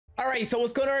Alright, so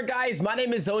what's going on, guys? My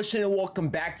name is Ocean and welcome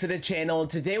back to the channel.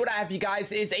 Today what I have for you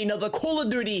guys is another Call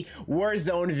of Duty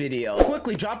Warzone video.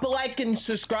 Quickly drop a like and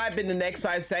subscribe in the next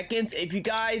 5 seconds if you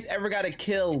guys ever got a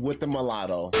kill with the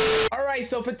mulatto. Alright,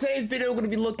 so for today's video we're going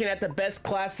to be looking at the best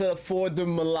class for the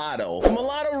mulatto. The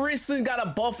mulatto recently got a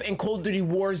buff in Call of Duty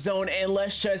Warzone, and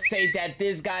let's just say that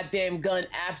this goddamn gun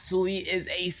absolutely is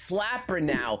a slapper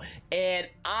now. And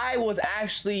I was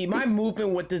actually, my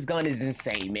movement with this gun is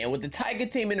insane, man. With the Tiger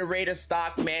Team and the Raider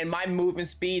stock, man, my movement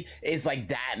speed is like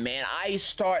that, man. I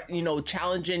start,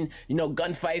 challenging,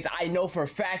 gunfights. I know for a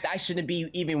fact I shouldn't be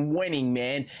even winning,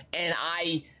 man. And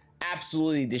I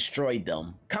absolutely destroyed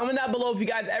them. Comment down below if you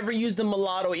guys ever used the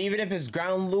mulatto, even if it's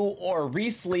ground loot or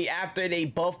recently after they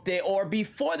buffed it or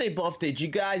before they buffed it. You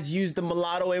guys used the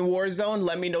mulatto in Warzone?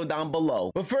 Let me know down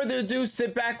below. Without further ado,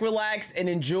 sit back, relax, and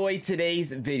enjoy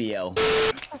today's video.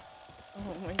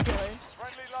 Oh my god.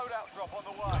 Friendly loadout drop on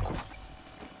the way.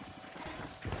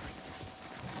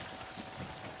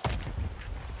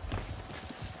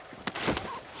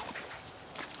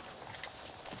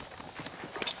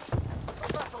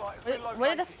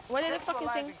 Where did the fucking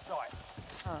thing?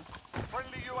 Oh.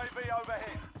 Friendly UAV overhead.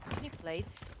 Any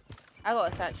plates? I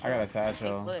got a satchel. I got a satchel.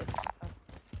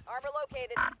 Armor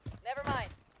located. Never mind.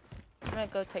 I'm gonna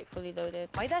go take fully loaded.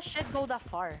 Why that shit go that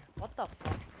far? What the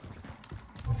fuck?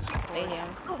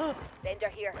 Stadium. Danger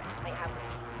here. I have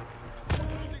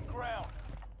Losing ground.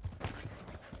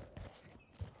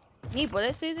 Need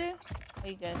bullets, Caesar? Are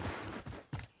you good?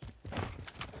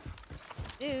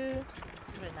 Dude.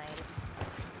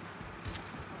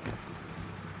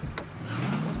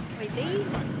 Wait, they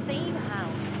stay in the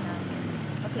house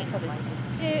now. Okay, cover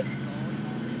it.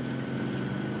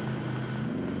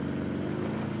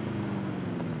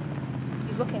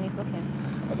 He's looking.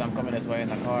 As I'm coming this way in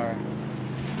the car.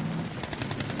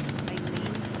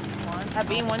 I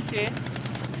beam one too.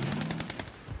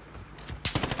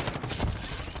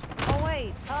 Oh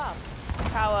wait, top.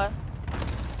 Tower.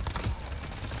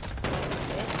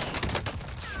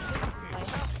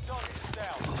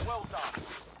 Well done.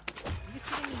 You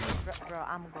kidding me, bro?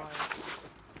 I'm going.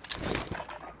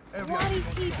 Area What is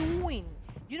he doing?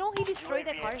 You know he destroyed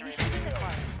the car. He's shooting the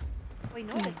car. Wait,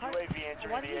 no, the car.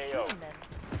 What is he shooting then?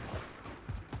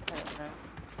 I don't know.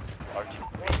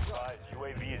 RTB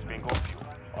UAV is bingo fuel.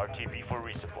 RTB for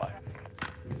resupply.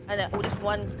 And then just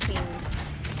one team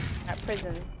at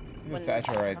prison. There's a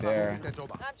satchel right there. I'm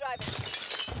driving.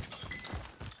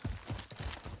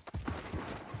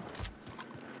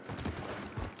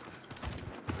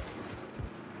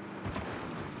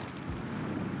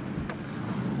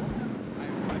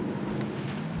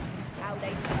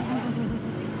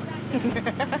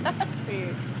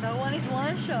 No one is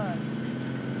one shot.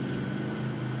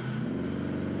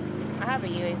 I have a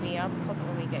UAV. I'll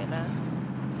probably get that.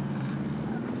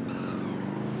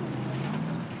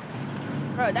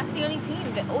 Bro, that's the only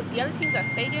team. The other team's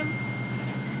at stadium.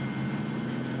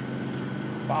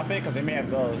 Pop it, because they may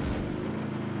have those.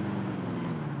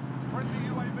 Friendly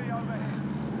UAV overhead.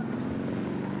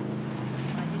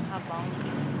 I didn't have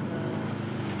bounties.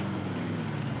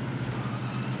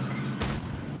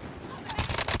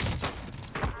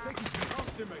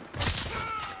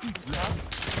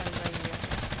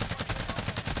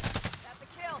 That's a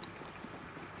kill.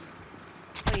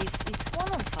 Wait, is one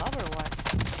on top or what?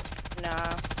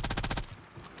 Nah.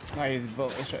 No, he's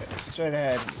straight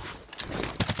ahead.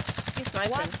 He's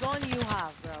sniping. What gun you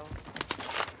have, bro?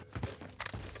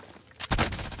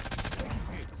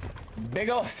 Big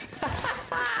ol'.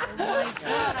 Oh my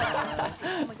god.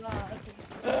 Oh my god.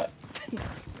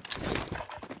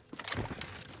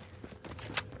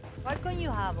 What gun you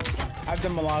have? I have the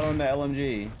mulatto and the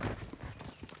LMG.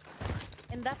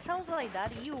 And that sounds like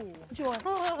that you. What you want?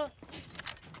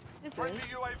 This Friendly is.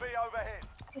 UAV overhead.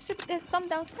 There's some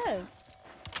downstairs.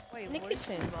 Wait, In the what is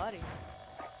kitchen. his body?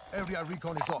 Area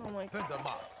recon is up. Oh my Defend them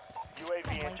up.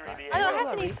 UAV entering the I AO. don't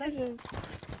have any scissors.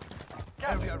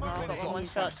 Area I recon got is one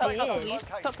up. shot.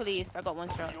 Top police. I got one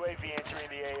shot. UAV entering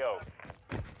the AO.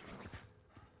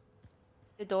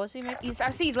 The doors, maybe? I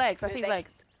see his legs.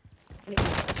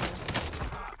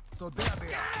 So there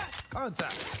they are.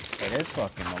 Contact. Hey, this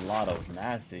fucking mulatto's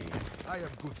nasty. I am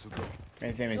good to go.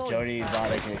 His name is Jody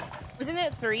Exotic. Wasn't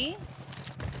it 3?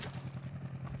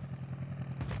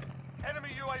 Enemy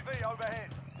UAV overhead.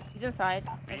 He's inside.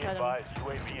 Be I tried him. advised,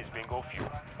 UAV is bingo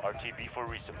fuel. RTB for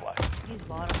resupply. He's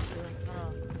bottom too.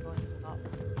 Oh, he's going top.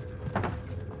 I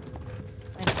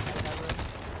know that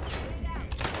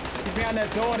He's behind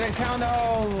that door, that counter.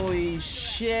 Holy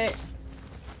shit.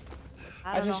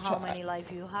 I don't know just how try- many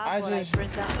life you I have, but I just-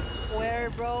 print down square,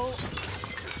 bro.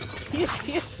 Swear.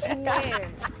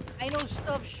 I know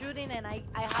stop shooting and I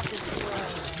have this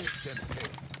them pay.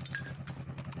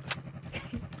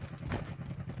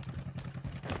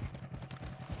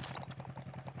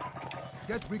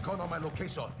 Get recon on my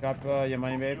location. Drop your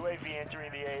money, babe. UAV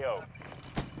entering the AO.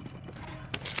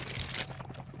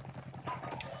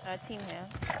 Team here.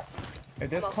 If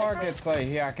this car gets like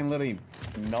here, I can literally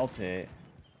melt it.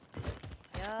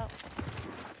 Yep.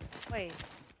 Wait.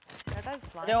 That guy's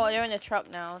flying? They're in the truck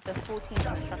now. There's 14 in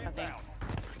the truck, I think.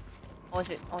 Or is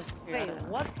it? Oh, it's three, I Wait, don't know.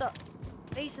 what the?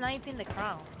 They sniping the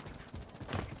crown.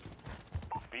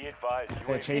 Be advised,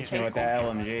 They're UAV chasing is with that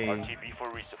inbound. LMG. RTB for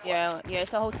resupply. Yeah,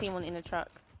 it's a whole team in the truck.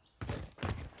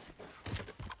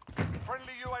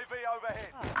 Friendly UAV overhead.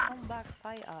 Ah, come back,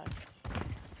 fight us.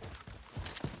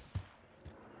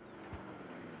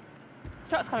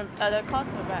 Truck's coming. The car's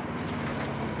coming back.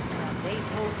 They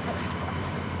both.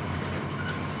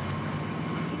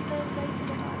 Keep those guys in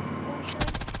the ocean.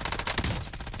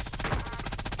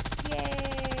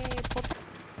 Yay!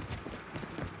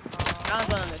 Round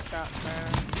one on the truck, bro.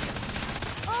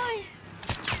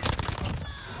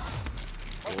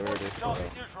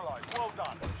 Target neutralized. Well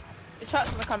done. The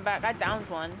truck's gonna come back. I downed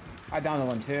one. I downed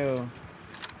one too. And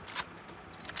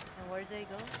where'd they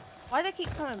go? Why do they keep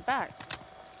coming back?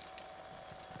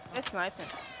 They're sniping.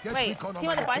 Get Wait, recon on he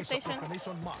my on the buy location. station?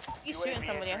 Destination marked. He's shooting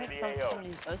somebody. I think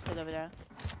somebody's ghosted over there.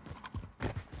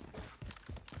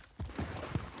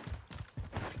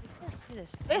 See this?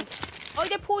 Oh,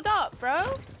 they pulled up, bro.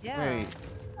 Yeah. Wait,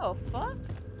 Oh, fuck.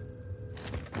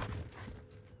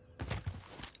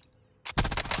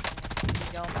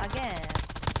 Jump again.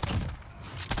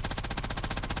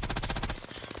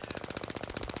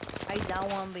 I down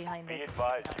one behind Be it.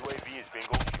 advised, UAV is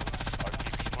bingo fuel.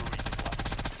 RTB for resupply.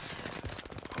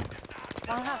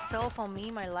 One has self on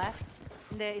me, my left.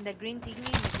 In the green thingy, in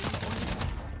the green thingy.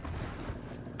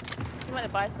 I'm at the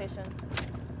buy station.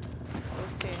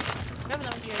 Those two. You have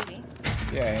another UAV?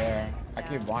 yeah. I Yeah.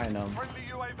 keep buying them. Friendly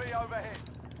UAV overhead.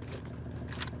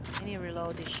 I need to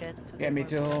reload this shit. Yeah, me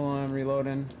too. I'm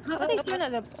reloading. What are they doing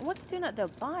at the? What's doing at the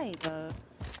buy though?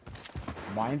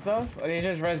 Buying stuff? Or they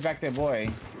just res back their boy.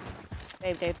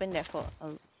 They've been there for a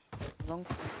long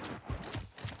time.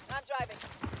 I'm driving.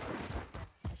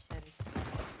 This shit is-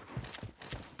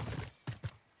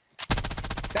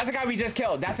 That's the guy we just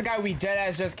killed. That's the guy we dead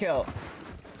ass just killed.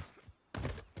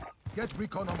 Get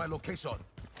recon on my location.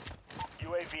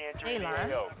 UAV Hey, entering the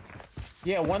Lon. AO.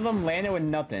 Yeah, one of them landed with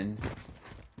nothing.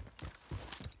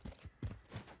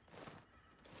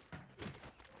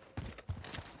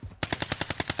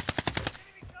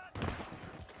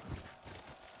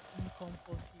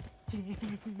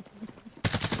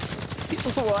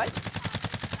 What?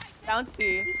 Down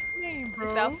two.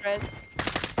 bro. Self res.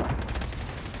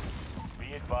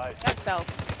 Be advised. That's self.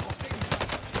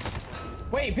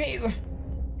 Wait, babe.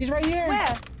 He's right here.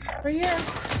 Where? Right here.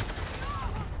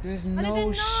 There's didn't no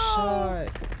know. shot.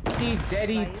 He dead.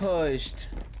 He pushed.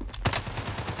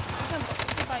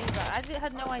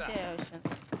 Had no idea, Ocean.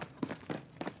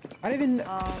 I didn't even.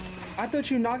 Um. I thought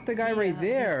you knocked the guy right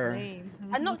there.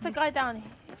 I knocked the guy down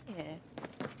here.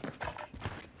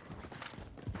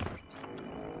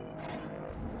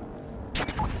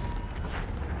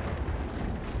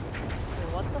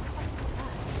 What the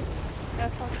fuck? They're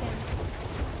fucking.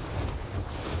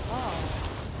 Wow.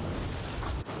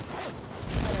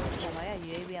 Vaya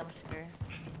UAV, I'm scared.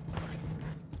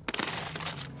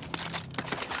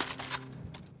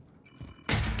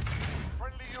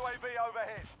 Friendly UAV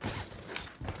overhead.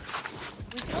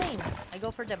 We clean. I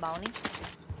go for the bounty.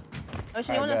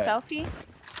 Ocean, you want a bet. selfie?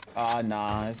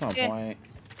 Nah, it's no Yeah. point.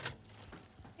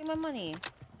 Give my money.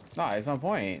 Nah, it's no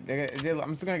point.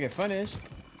 I'm still gonna get finished.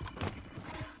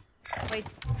 Wait,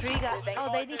 three guys.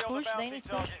 Oh, they need push. They need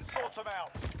push. Sort them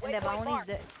out. And the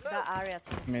bounties, that area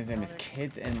too. His name is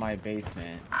Kids in My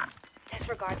Basement.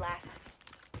 Disregard last.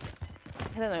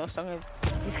 I don't know what's wrong with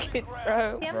these kids,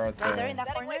 bro. Him, Right right there there. in that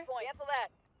Setting corner. waypoint. Cancel that.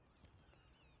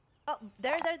 Oh,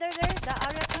 there. That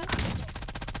area too.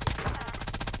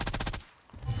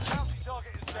 Bounty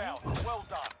target is down. Well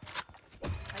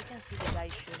done. I can see the guy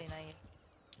shooting at you.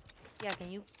 Yeah,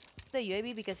 can you the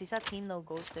UAV because it's a team no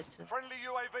ghosted too. Friendly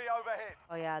UAV overhead.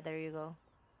 Oh yeah, there you go.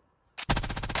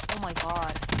 Oh my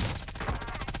god.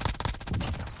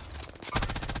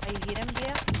 Are you hit him,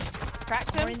 Gia?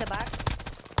 Cracked Or him. in the back?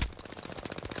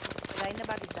 The guy in the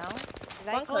back is down. The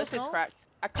guy One close, close is no? cracked.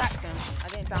 I cracked him. I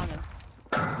didn't down him.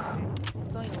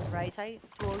 He's going right side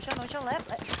to ocean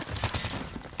left.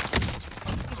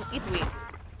 He's weak.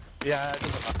 Yeah.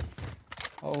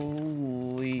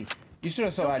 Holy. You should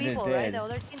have saw what I just People, right? did. The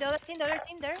other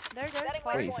team there. There. Setting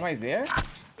far. Wait, somebody's there?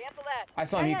 Cancel that. I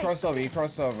saw him. Yeah, He crossed over. He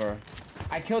crossed over.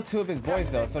 I killed two of his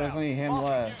boys though, so there's only him Marking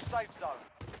left. new safe zone.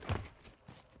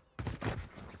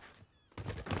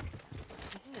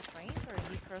 in the train or is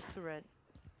he crossed to red?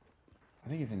 I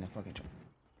think he's in the fucking.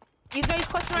 He's very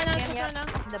question right now. He's Yeah, right now.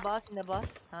 in the bus, in the bus.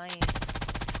 Nice.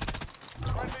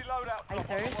 Friendly loadout I drop on the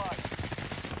third. way.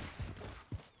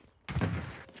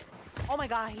 Oh my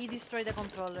god, he destroyed the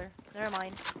controller. Never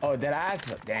mind. Oh, that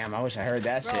ass. Damn, I wish I heard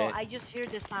that Bro, shit. I just hear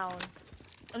the sound.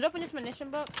 I'm dropping this munition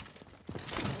book.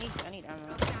 I need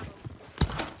ammo.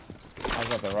 I was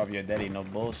about to rob your daddy, no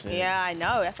bullshit. Yeah, I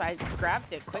know. That's why I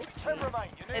grabbed it quick. 10 remain.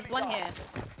 You're nearly It's one done. here.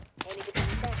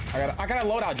 I got a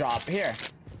loadout drop here.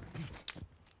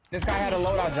 This guy had a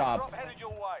loadout drop. Drop headed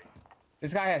your way.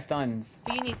 This guy has stuns.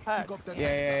 Do you need perks? Pick up that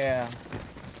Yeah.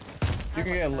 You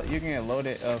can get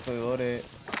loaded, fully loaded.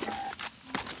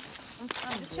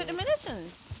 Just shoot the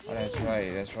munitions. Oh,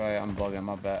 that's right. I'm bugging,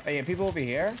 my bad. Hey, people over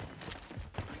here?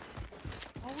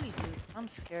 Oh, we do. I'm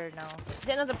scared now. Is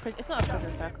it another prison? It's not a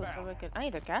prison circle, so we could. I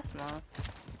need a gas mask.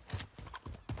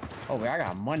 Oh wait, I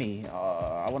got money.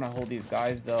 I want to hold these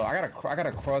guys though. I got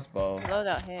a crossbow. Load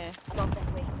out here. Load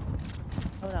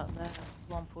out there.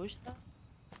 You want push stuff?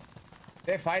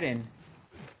 They're fighting.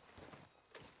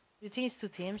 You think it's two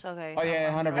teams? Okay. Oh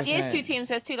yeah, I'm 100%. He is two teams.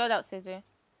 There's two loadouts, Izzy.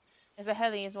 There's a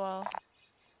heli as well.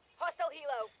 Hostile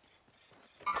helo.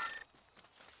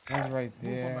 One's right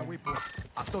Move on my there. waypoint.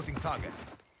 Assaulting target.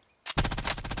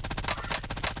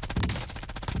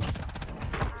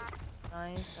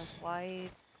 Nice. That's white.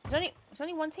 There's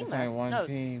only one team It's left. only one No.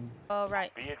 team. Oh,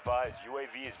 right. Be advised,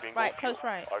 UAV is bingo Right, fuel. close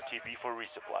right. RTB for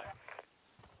resupply.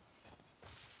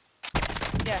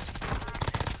 Yeah.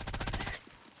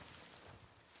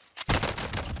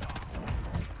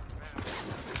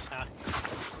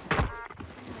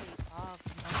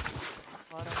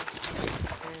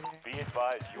 Be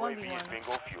advised, UAV is 1v1.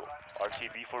 bingo fuel.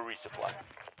 RTB for resupply.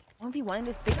 1v1 in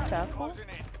this big circle. Closing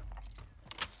in.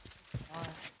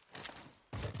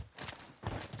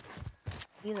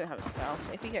 He doesn't have a cell.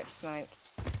 If he gets sniped.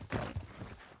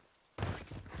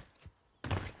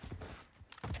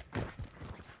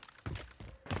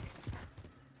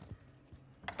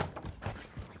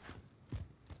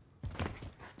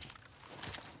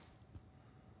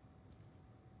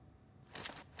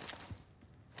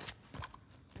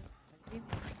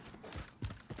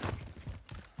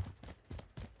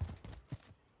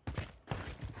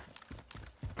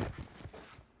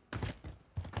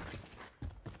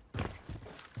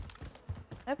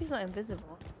 I hope he's not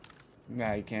invisible.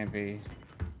 Nah, you can't be.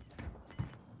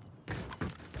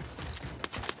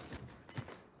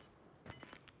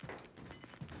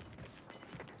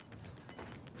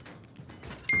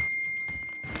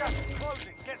 Gas is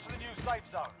closing. Get to the new safe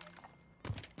zone.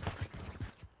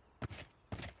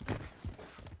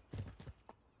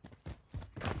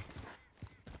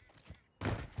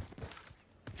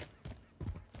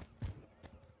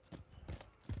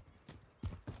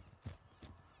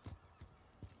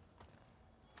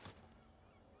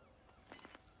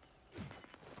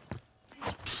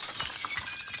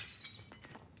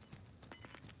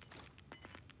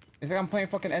 It's like I'm playing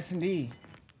fucking S&D.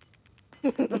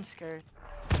 I'm scared.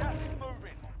 Gas is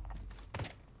moving.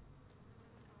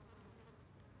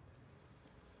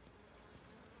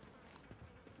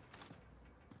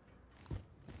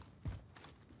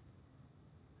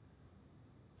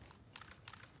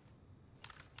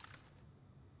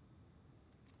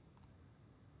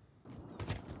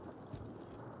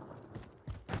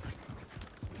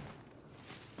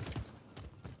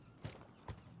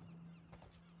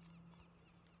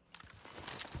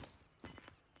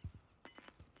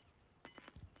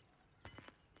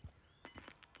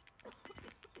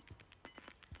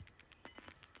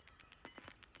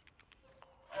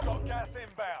 Got gas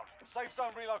inbound. Safe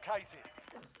zone relocated.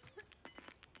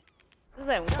 This is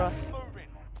them Gas cross. is moving.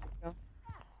 No.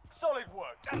 Solid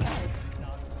work. That's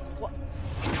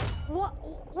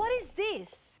What is this?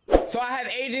 So I have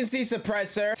agency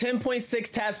suppressor,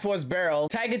 10.6 task force barrel,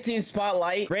 tag team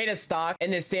spotlight, rate of stock,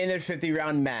 and the standard 50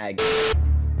 round mag.